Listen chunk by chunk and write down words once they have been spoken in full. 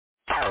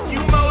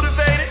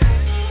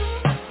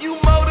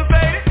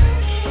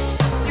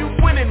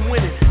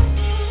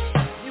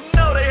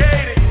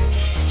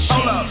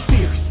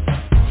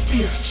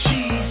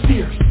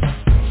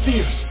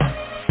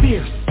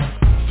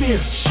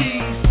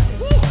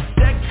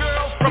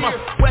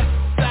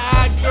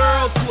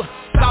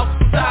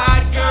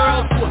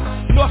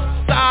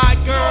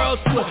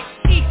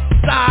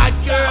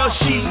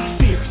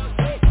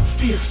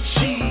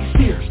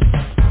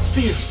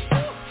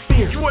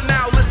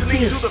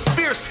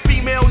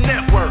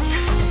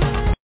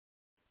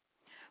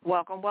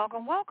Welcome,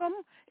 welcome, welcome.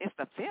 It's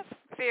the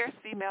Fierce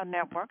Female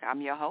Network. I'm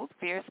your host,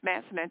 Fierce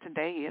Manson, and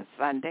today is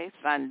Sunday.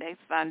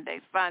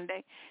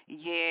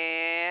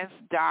 Yes,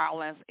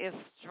 darlings, it's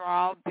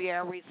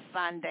Strawberry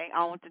Sunday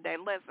on today.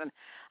 Listen,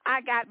 I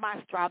got my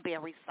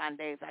strawberry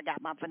sundaes. I got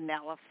my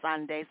vanilla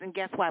sundaes. And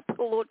guess what? Put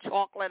a little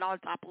chocolate on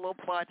top, a little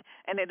fudge,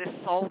 and it is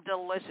so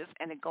delicious,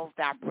 and it goes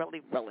down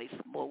really, really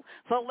smooth.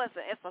 So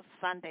listen, it's a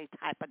Sunday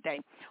type of day.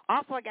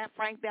 Also, I got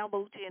Frank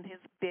Bellucci and his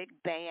big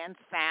band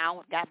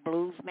sound. Got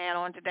Blues Man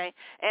on today,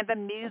 and the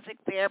Music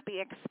Therapy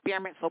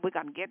Experiment. So we're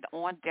going to get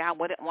on down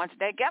with it on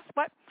today. Guess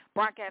what?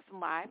 Broadcasting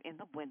live in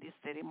the Windy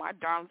City, my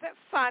darlings. It's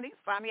sunny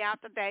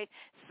out today,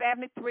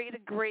 73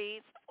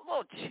 degrees. A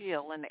little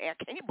chill in the air.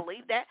 Can you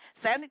believe that?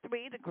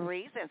 73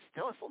 degrees, and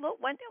still it's a little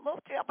windy, a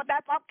little chill, but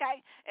that's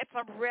okay. It's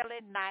a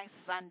really nice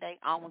Sunday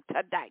on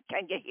today.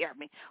 Can you hear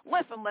me?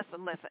 Listen.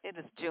 It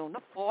is June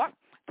the 4th,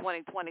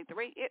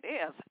 2023. It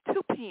is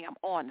 2 p.m.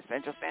 on the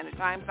Central Standard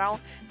Time Zone,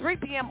 3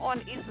 p.m. on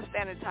the Eastern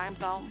Standard Time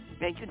Zone.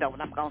 And you know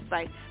what I'm going to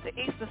say. The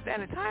Eastern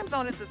Standard Time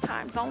Zone is the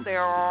time zone that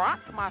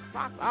rocks my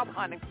socks off,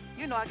 honey.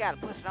 You know I got to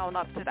push it on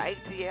up to the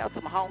ATL,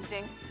 to my home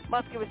team.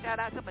 Must give a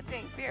shout-out to my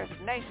team, Fierce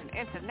Nation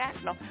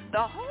International,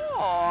 the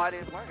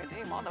hardest working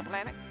team on the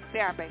planet. They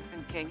are based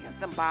in Kenya,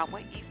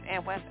 Zimbabwe, East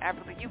and West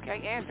Africa,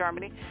 UK, and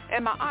Germany,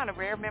 and my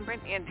honorary member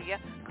in India.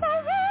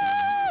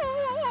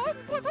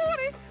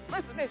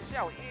 Listen, this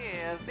show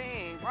is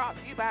being brought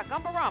to you by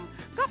Gumba Rum,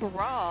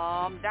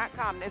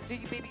 GumbaRum.com. That's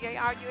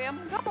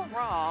GUBBARUM,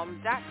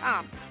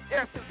 GumbaRum.com. There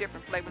are two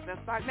different flavors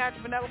inside.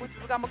 Natural vanilla, which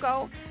is Gumba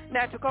Gold.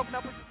 Natural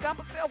coconut, which is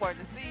Gumba Silver.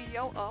 The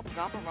CEO of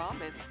Gumba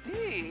Rum is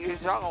Steve.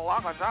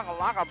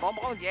 Jagalaka, boom,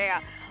 boom,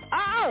 yeah.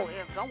 Oh,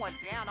 it's going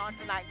down on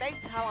tonight. They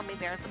telling me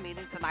there's a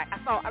meeting tonight.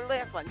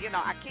 Listen,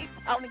 I keep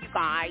telling you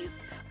guys,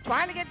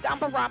 trying to get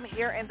Gumba Rum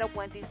here in the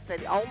Windy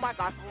City. Oh, my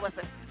gosh,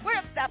 listen, we're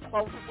a step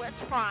closer. We're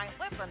trying.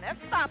 Listen, it's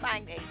not my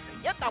nation.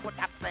 You know what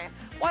I'm saying.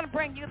 Want to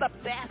bring you the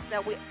best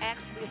that we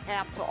actually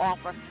have to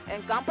offer,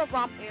 and Gumba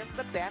Rum is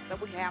the best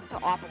that we have to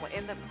offer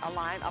in the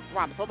line of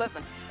rum. So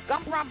listen,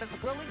 Gumba Rum is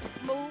really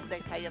smooth. They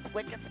say it's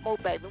wicked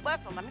smooth, baby.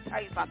 Listen, let me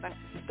tell you something.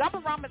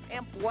 Gumba Rum is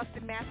in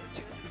Boston,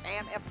 Massachusetts,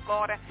 and in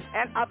Florida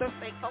and other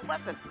states. So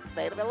listen,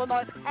 state of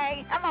Illinois,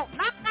 hey, hello,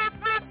 knock.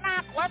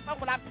 Listen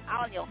what I'm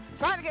telling you.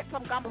 Trying to get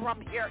some Gumba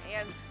Rum here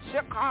in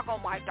Chicago,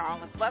 my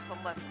darlings. Listen.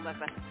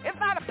 It's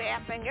not a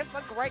bad thing. It's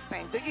a great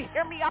thing. Do you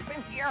hear me up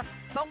in here?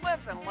 So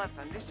listen.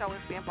 This show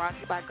is being brought to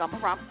you by Gumba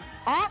Rum.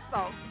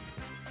 Also,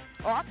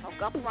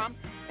 Gumba Rum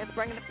is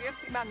bringing the Fierce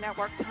Female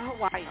Network to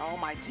Hawaii. Oh,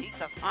 my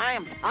Jesus. I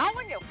am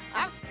telling you.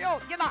 I'm still,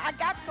 I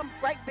got some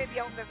great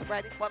videos that's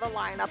ready for the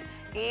lineup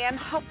in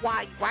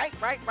Hawaii. Right.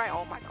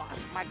 Oh, my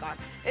gosh.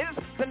 It is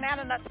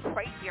banana nuts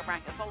crazy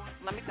around here. So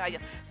let me tell you.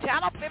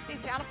 Channel 50.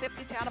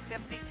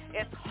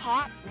 It's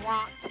Hot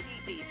Rock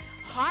TV.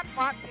 Hot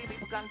Rock TV.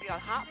 We're going to be on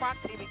Hot Rock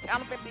TV,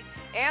 Channel 50,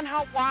 in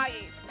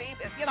Hawaii. Steve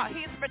is,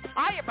 he's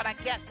retired, but I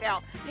can't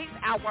tell. He's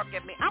out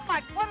working me. I'm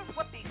like, what is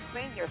with these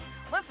seniors?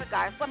 Listen,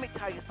 guys, let me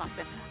tell you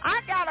something.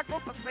 I got a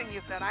group of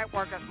seniors that I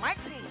work with. My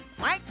team,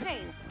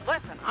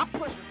 listen, I'm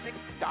pushing 60,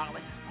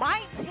 darling.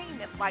 My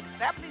team is like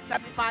 70,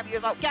 75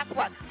 years old. Guess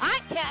what? I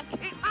can't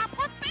keep up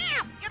with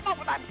them. You know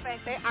what I'm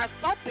saying? They are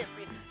so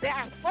busy. They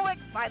are so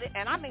excited,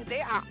 and I mean, they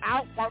are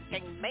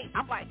outworking me.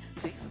 I'm like,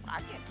 Jesus,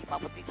 I can't keep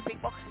up with these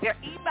people. They're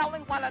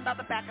emailing one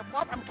another back and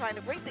forth. I'm trying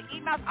to read the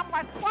emails. I'm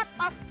like, what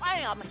the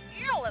Sam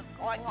hell is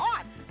going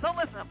on? So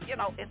listen,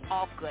 it's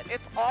all good.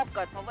 It's all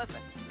good. So listen,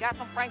 got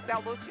some Frank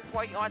Bellucci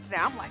for you on today.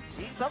 I'm like,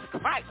 Jesus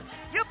Christ.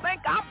 You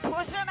think I'm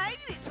pushing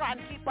 80 trying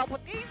to keep up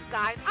with these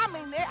guys? I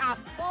mean, they are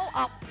full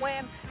of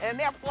wind, and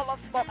they're full of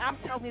smoke. I'm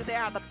telling you, they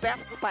are the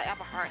best group I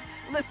ever heard.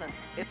 Listen,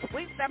 it's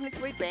Sweet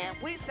 73 Band,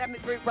 Sweet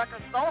 73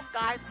 Records. Those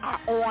guys are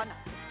on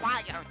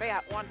fire. They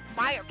are on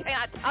fire. Can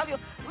I tell you?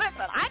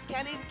 Listen, I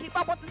can't even keep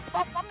up with the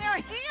smoke from their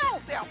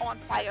heels. They're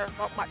on fire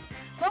so much.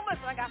 So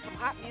listen, I got some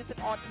hot music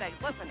on today.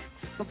 Listen,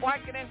 before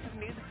I get into the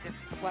music, this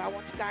is what I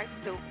want you guys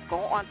to do. Go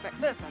on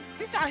Facebook. Listen,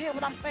 did y'all hear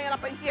what I'm saying up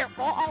in here?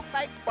 Go on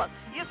Facebook.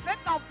 You're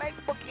sitting on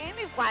Facebook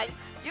anyway.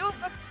 Use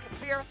the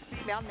Fierce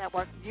Female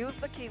Network. Use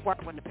the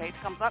keyword when the page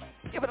comes up.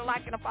 Give it a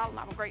like and a follow.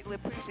 I would greatly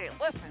appreciate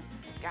it. Listen,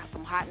 got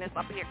some hotness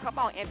up here. Come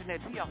on, Internet.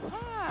 We are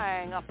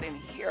hang up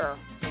in here.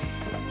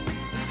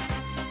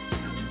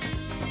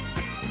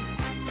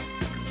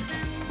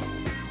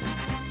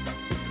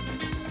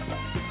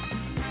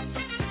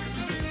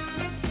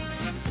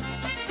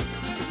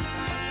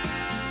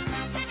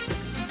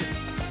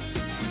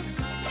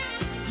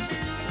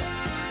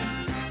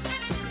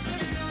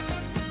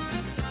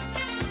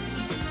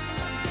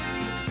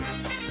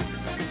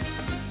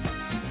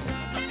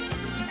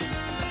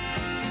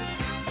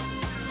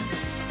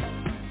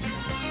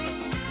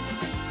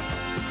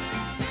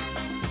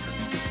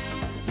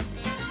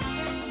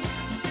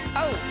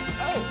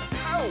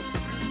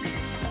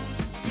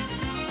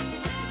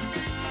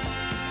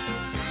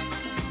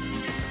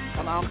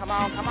 Come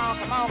on. You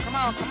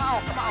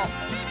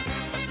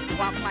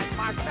walk like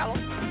Marcelo.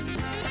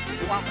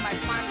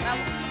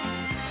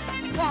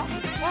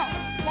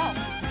 Walk.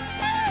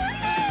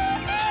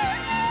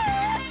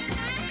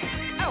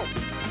 Oh.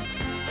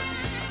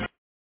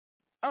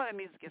 that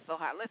music is so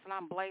hot. Listen,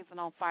 I'm blazing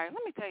on fire.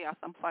 Let me tell y'all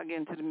something before I get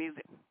into the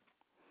music.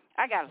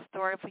 I got a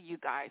story for you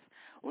guys.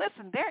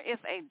 Listen, there is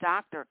a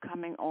doctor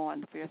coming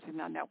on the Fierce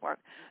Female Network.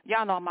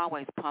 Y'all know I'm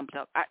always pumped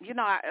up.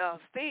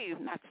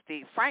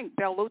 Frank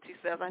Bellucci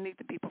says I need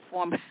to be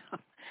performing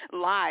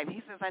live.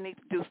 He says I need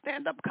to do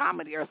stand-up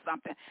comedy or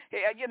something. He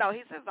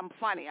says I'm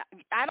funny.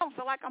 I don't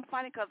feel like I'm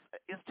funny because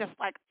it's just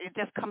like it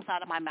just comes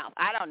out of my mouth.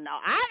 I don't know.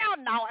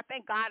 I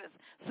think God is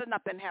sitting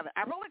up in heaven.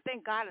 I really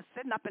think God is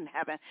sitting up in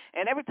heaven,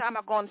 and every time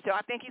I go on the show,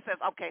 I think he says,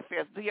 okay,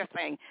 Fierce, do your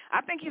thing.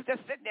 I think he's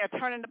just sitting there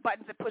turning the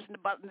buttons and pushing the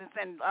buttons and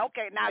saying,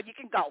 okay, now you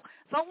can go.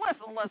 So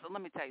listen,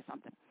 let me tell you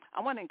something.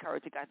 I want to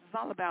encourage you guys. It's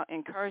all about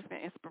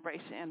encouragement,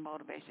 inspiration, and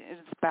motivation. It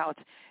is about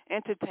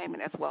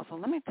entertainment as well. So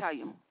let me tell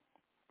you,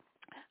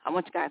 I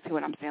want you guys to hear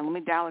what I'm saying. Let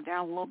me dial it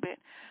down a little bit.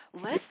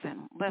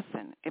 Listen.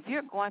 If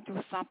you're going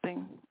through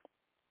something,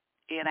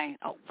 it ain't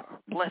over.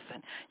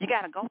 Listen, you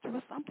got to go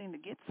through something to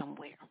get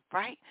somewhere,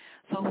 right?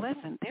 So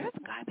listen, there's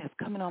a guy that's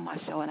coming on my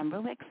show, and I'm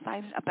really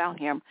excited about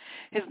him.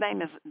 His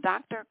name is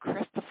Dr.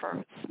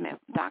 Christopher Smith.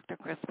 Dr.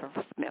 Christopher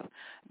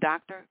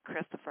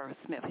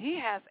Smith. He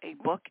has a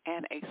book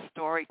and a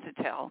story to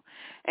tell,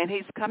 and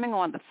he's coming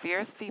on the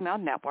Fierce Female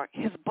Network.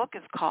 His book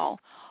is called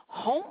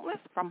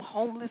From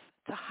Homeless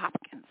to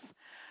Hopkins.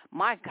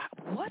 My God,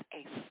 what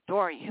a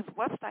story. His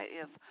website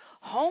is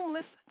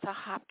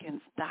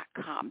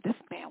homelesstohopkins.com. This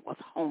man was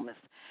homeless.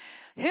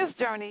 His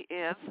journey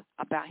is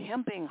about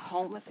him being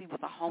homeless. He was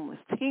a homeless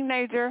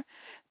teenager,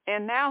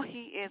 and now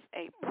he is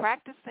a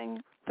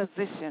practicing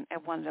physician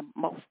at one of the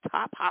most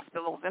top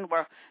hospitals in the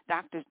world,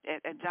 at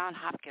Johns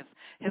Hopkins.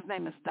 His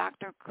name is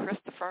Dr.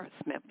 Christopher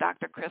Smith.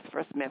 Dr.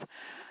 Christopher Smith.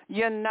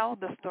 You know,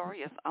 the story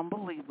is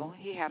unbelievable.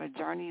 He had a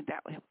journey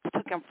that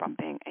took him from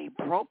being a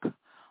broke,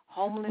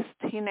 homeless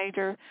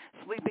teenager,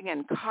 sleeping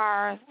in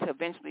cars, to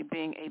eventually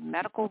being a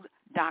medical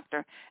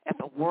doctor at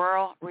the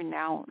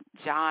world-renowned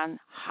Johns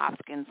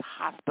Hopkins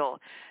Hospital.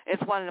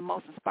 It's one of the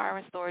most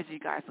inspiring stories you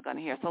guys are going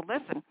to hear. So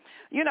listen,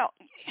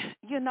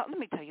 let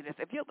me tell you this.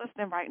 If you're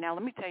listening right now,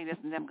 let me tell you this,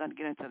 and then I'm going to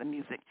get into the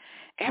music.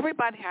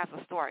 Everybody has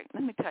a story.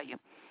 Let me tell you.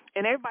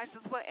 And everybody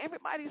says, well,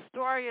 everybody's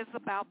story is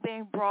about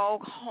being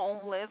broke,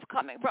 homeless,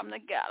 coming from the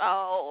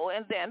ghetto,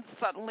 and then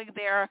suddenly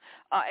they're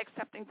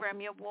accepting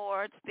Grammy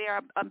Awards.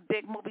 They're a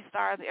big movie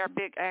star. They're a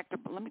big actor.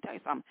 But let me tell you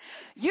something.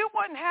 You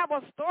wouldn't have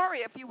a story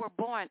if you were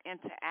born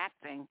into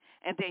acting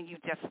and then you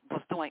just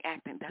was doing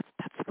acting. That's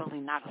really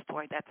not a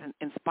story. That's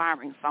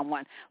inspiring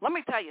someone. Let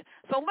me tell you.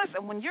 So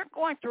listen, when you're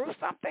going through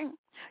something,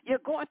 you're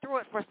going through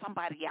it for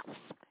somebody else.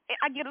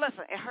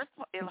 Listen,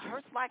 it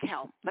hurts like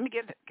hell. Let me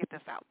get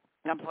this out.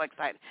 I'm so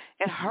excited.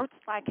 It hurts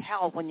like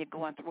hell when you're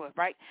going through it,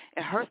 right?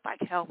 It hurts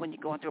like hell when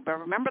you're going through it. But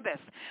remember this,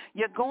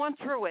 you're going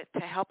through it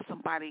to help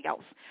somebody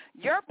else.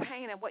 Your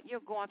pain and what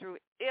you're going through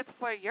is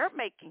for your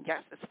making.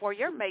 Yes, it's for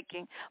your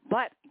making,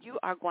 but you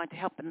are going to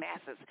help the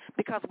masses.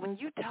 Because when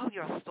you tell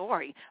your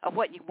story of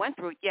what you went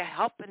through, you're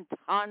helping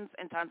tons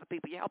and tons of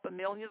people. You're helping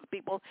millions of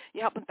people.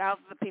 You're helping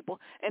thousands of people.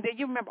 And then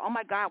you remember, oh,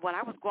 my God, when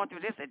I was going through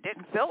this, it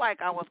didn't feel like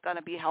I was going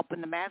to be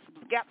helping the masses.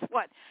 Guess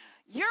what?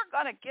 You're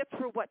going to get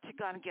through what you're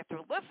going to get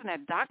through. Listen to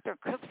Dr.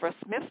 Christopher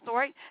Smith's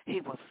story.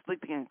 He was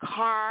sleeping in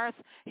cars.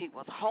 He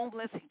was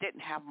homeless. He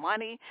didn't have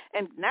money.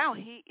 And now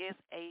he is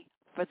a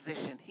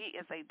physician. He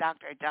is a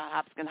doctor at Johns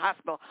Hopkins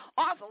Hospital.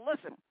 Also,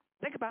 listen,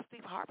 think about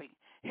Steve Harvey.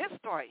 His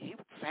story,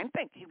 same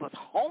thing. He was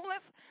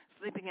homeless,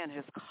 sleeping in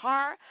his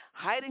car,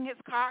 hiding his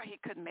car. He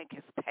couldn't make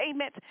his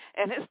payment.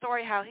 And his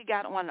story, how he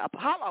got on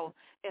Apollo,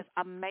 is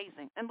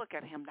amazing. And look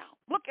at him now.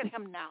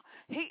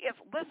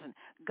 Listen,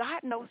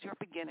 God knows your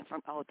beginning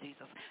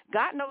Jesus.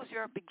 God knows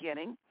your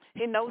beginning.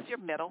 He knows your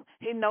middle.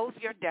 He knows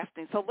your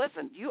destiny. So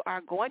listen, you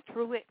are going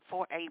through it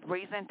for a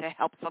reason, to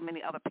help so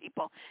many other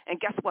people. And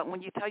guess what?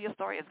 When you tell your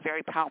story, it's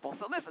very powerful.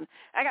 So listen,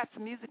 I got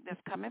some music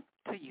that's coming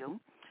to you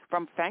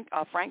from Frank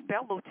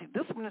Bellucci.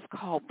 This one is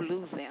called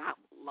Blues Man. I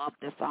love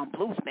this song,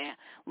 Blues Man.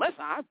 Listen,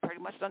 I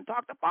pretty much done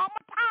talked up all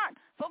my time.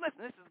 So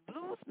listen, this is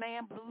Blues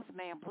Man,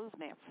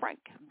 Frank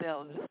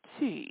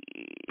Bellucci.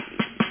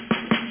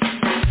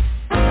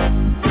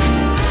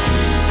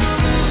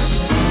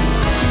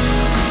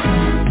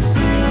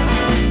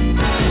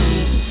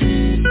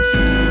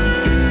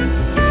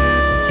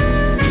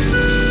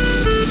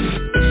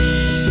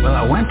 Well,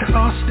 I went to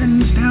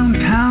Austin's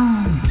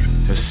downtown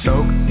to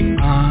soak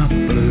my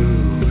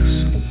blues.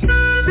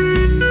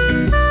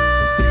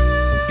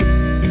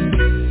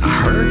 I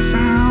heard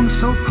sounds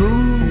so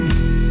cool,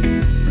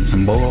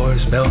 some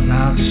boys belting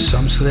out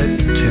some slick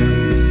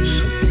tunes.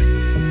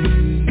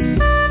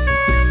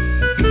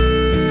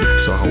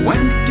 So I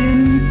went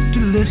in to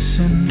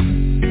listen,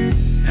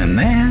 and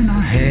then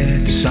I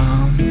had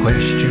some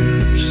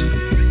questions.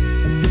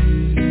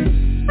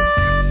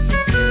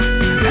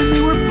 And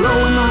they were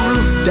blowing the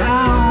roof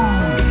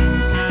down,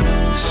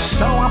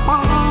 so I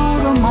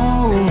followed them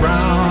all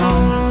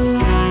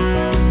around.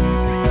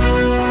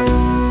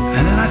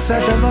 And then I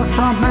said to the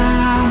front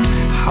man,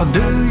 how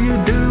do you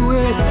do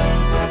it?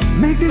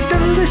 Make these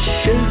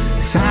delicious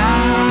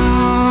sounds.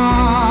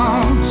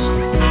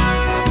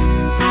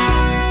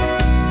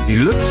 He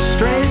looked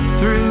straight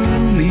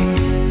through me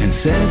and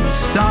said,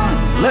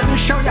 son, let me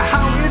show you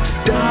how it's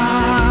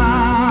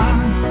done.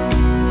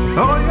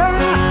 Oh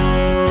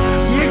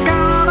yeah, you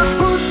gotta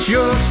put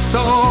your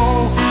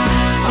soul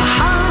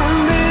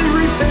behind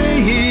every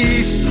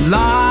baseline.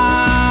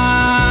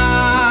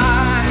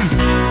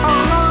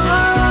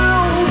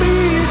 Oh, be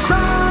a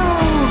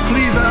crowd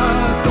pleaser,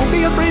 don't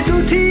be afraid to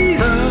tease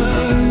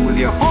her with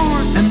your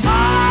heart and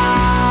mind.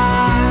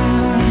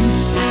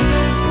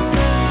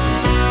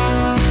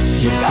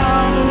 You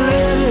gotta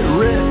let it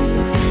rip,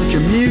 let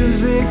your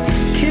music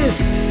kiss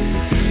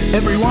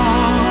everyone.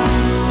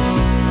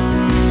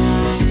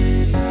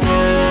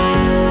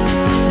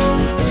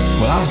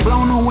 Well, I was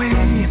blown away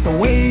the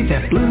way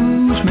that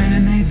blues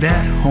man made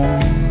that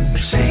horn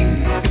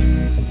sing.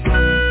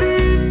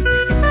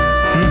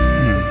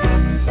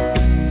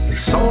 The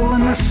soul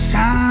and the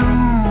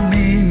sound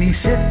made me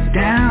sit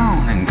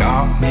down and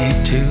got me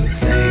to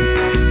think.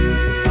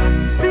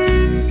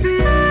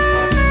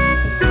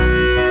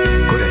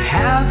 Could it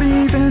have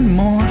even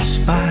more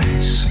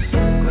spice?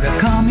 Could it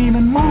come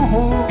even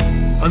more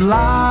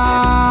alive?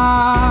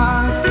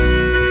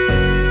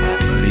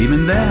 But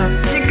even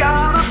then, you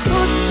gotta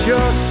put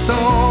your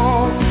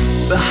soul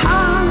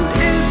behind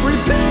every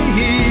baseline.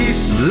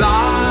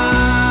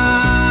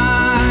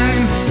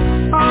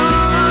 Oh,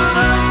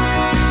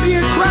 be a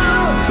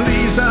crowd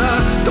pleaser,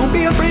 don't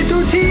be afraid to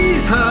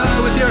tease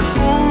her with your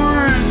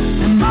horn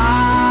and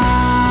mind.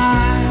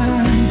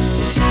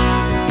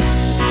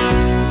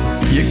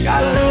 You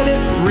gotta let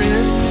it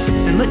rip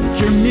and let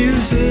your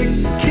music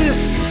kiss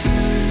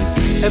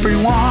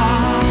everyone.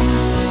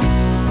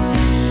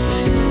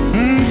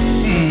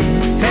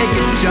 Take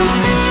it,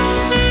 Johnny.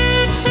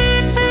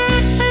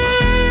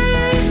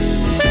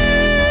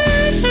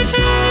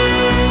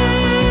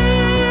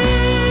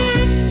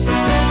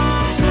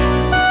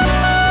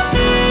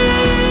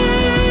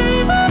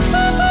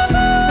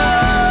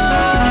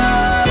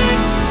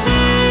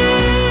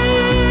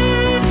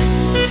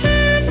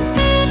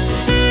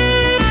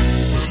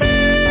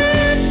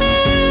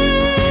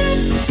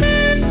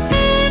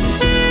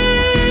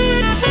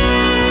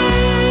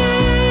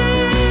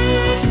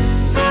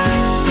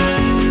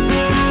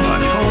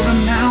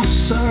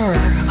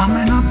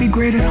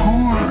 Great at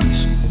horns,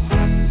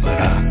 but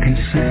I can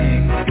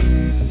sing.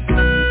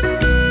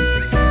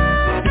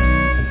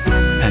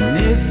 And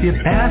if you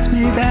pass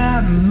me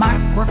that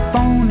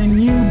microphone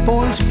and you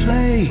boys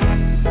play,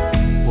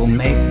 we'll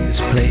make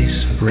this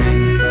place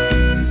ring.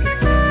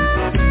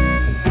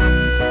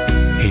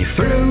 He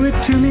threw it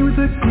to me with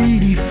a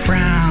greedy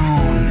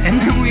frown, and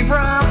then we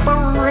brought the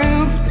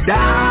roof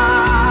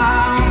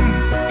down.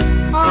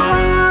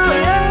 Oh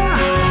yeah,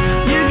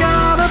 you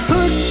gotta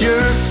put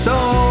your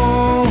soul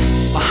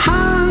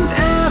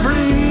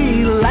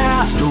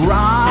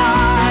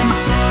rhyme.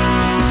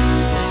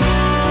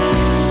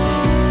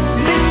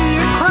 Be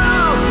a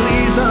crowd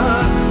pleaser,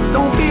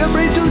 don't be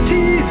afraid to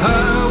tease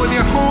her with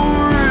your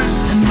horn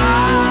and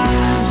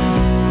mind.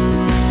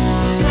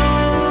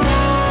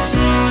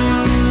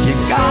 You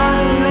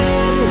gotta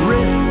let it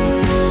rip,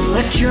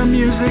 let your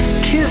music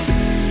kiss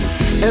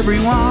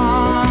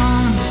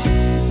everyone.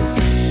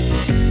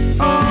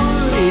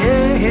 Oh yeah.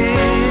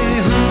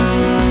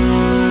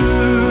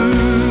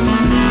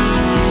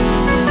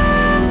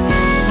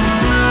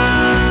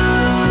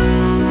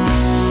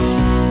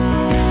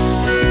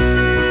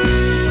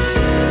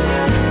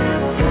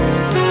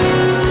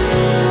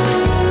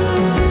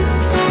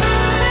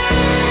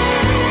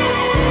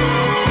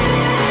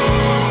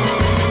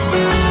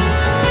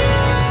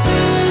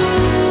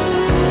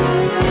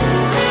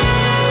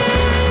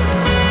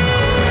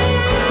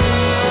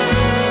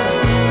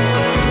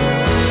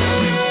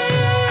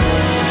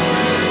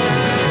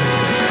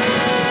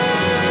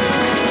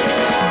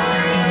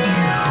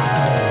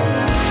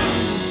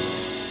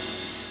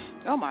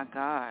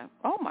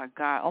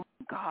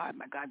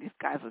 My God, these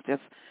guys are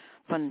just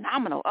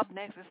phenomenal. Up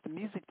next is the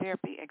Music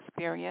Therapy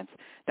Experience.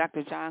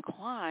 Dr. John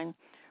Klein,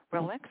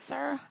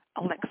 Elixir.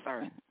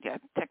 Yeah,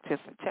 check this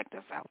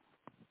out.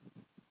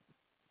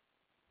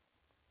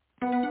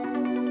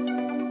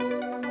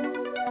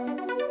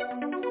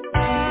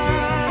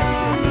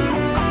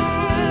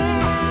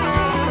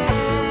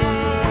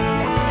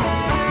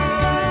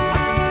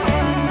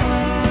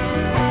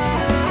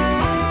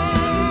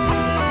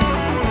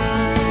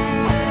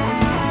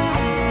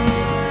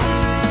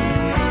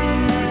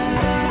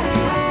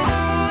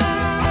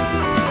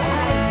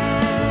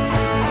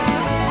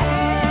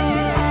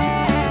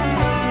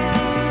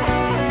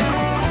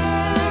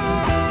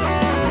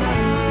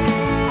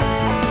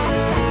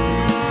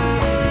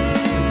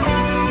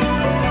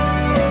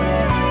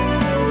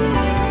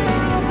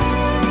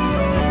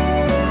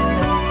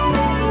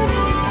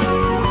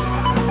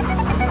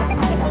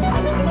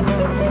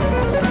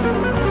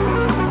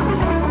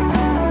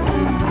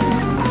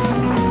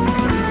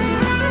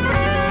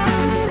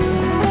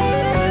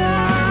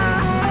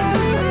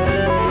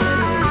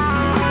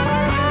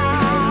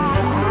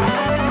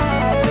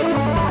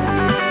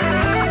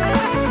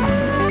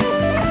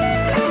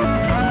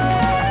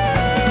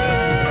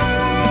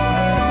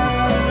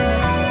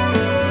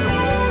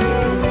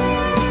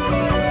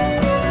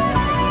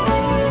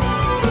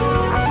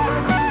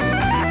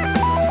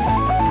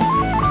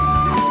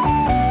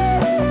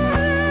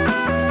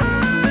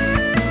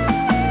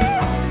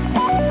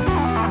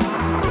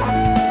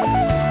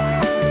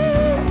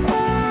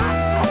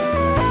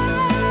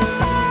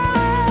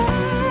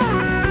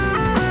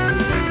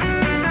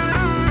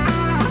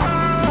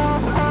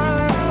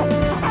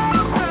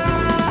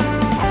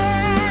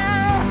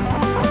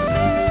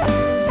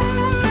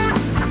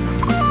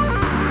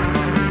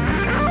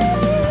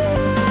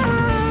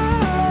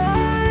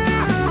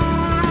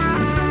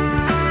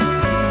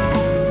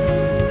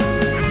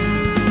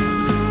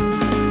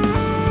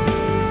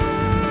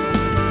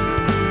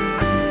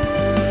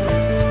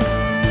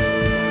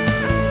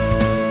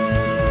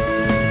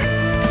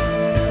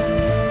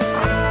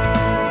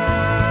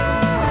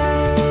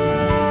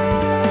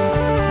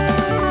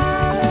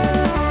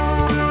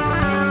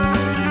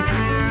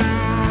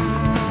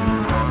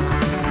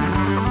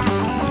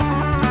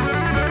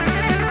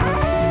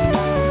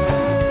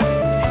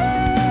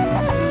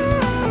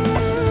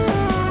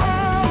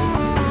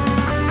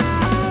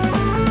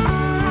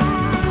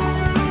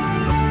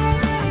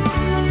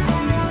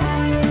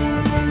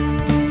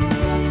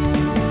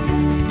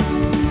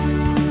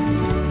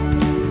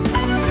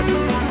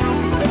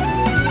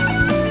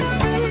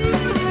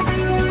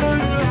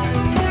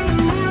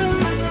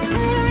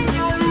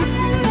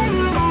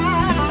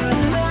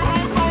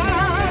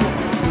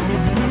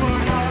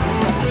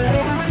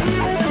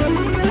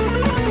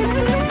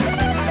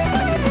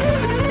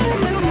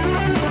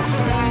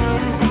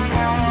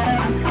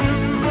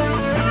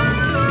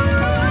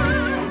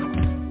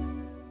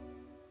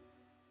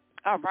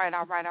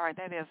 right.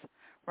 That is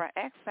for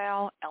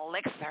XL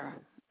Elixir,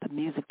 the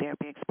music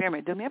therapy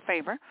experiment. Do me a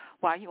favor,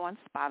 while you're on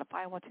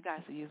Spotify, I want you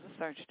guys to use the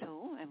search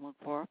tool and look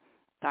for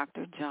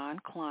Dr. John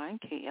Klein,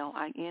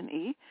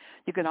 Kline.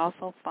 You can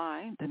also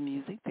find the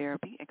music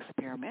therapy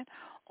experiment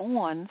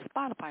on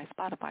Spotify.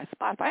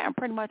 I'm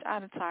pretty much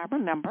out of time.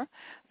 Remember,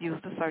 use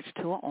the search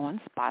tool on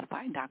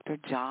Spotify, Dr.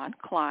 John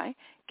Klein,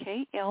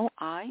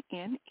 Kline.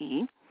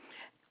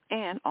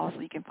 And also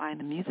you can find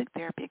the music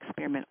therapy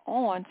experiment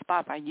on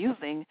Spotify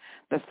using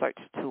the search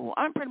tool.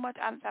 I'm pretty much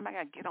out of time. I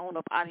got to get on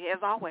up out of here. As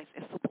always,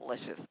 it's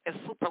superlicious. It's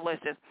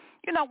superlicious.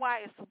 You know why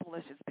it's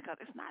superlicious? Because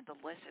it's not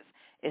delicious.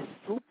 It's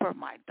super,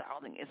 my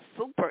darling. It's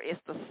super. It's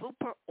the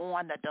super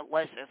on the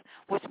delicious,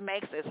 which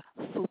makes it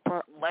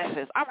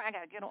superlicious. All right, I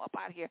got to get on up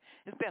out of here.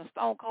 It's been a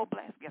stone cold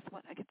blast. Guess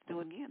what? I get to do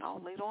it again all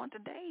later on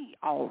today.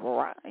 All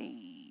right.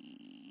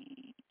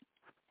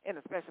 In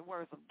the special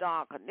words of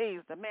Don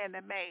Cornelius, the man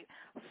that made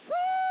Soul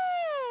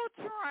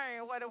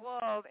Train what it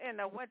was in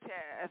the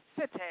winter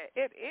city.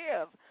 It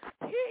is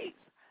peace,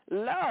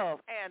 love,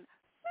 and